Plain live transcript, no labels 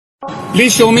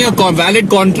Please show me a valid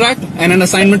contract and an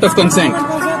assignment of consent.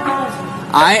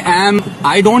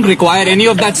 I don't require any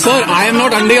of that, sir. I am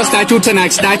not under your statutes and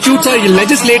acts. Statutes are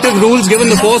legislative rules given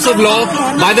the force of law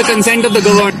by the consent of the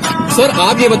government. Sir,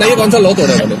 आप ये बताइए कौन सा law तोड़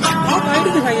रहे हो?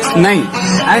 नहीं.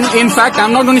 And in fact,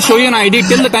 I'm not going to show you an ID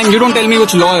till the time you don't tell me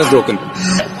which law is broken.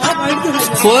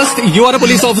 First, you are a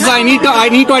police officer. I need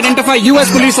to identify you as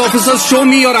police officers. Show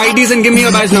me your IDs and give me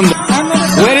your badge number.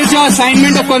 Where is your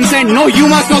assignment of consent? No, you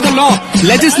must know the law.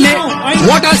 Legislate.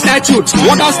 What are statutes?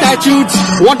 What are statutes?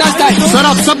 What are statutes? Sir,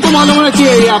 आप सबको मालूम होना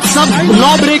चाहिए. आप सब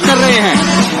law break कर रहे हैं.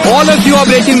 All of you are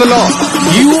breaking the law.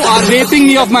 You are raping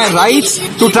me of my rights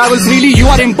to travel freely. You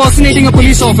are impersonating a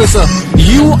police officer.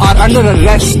 You are under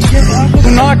arrest.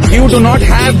 You do not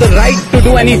have the right to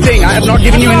do anything. I have not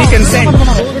given you any consent.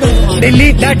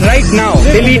 Delete that right now.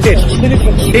 Delete it.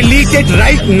 Delete it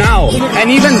right now.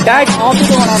 And even that,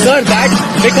 sir,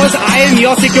 because I am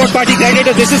your secured party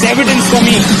creditor, this is evidence for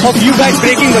me of you guys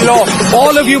breaking the law.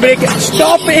 All of you break it.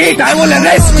 Stop it. I will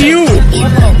arrest you.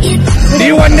 Do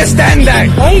you understand that?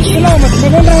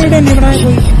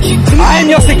 I am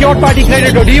your secured party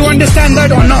creditor. Do you understand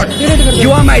that or not?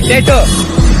 You are my debtor.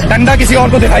 डंडा किसी और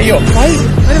को दिखाइयो.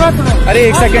 अरे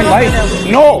एक second भाई.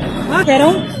 No. कह रहा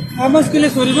हूँ. आप उसके लिए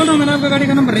सॉरी बोल रहा हूँ. मैंने आपका गाड़ी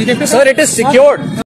का नंबर नहीं देखा. Sir, it is secured.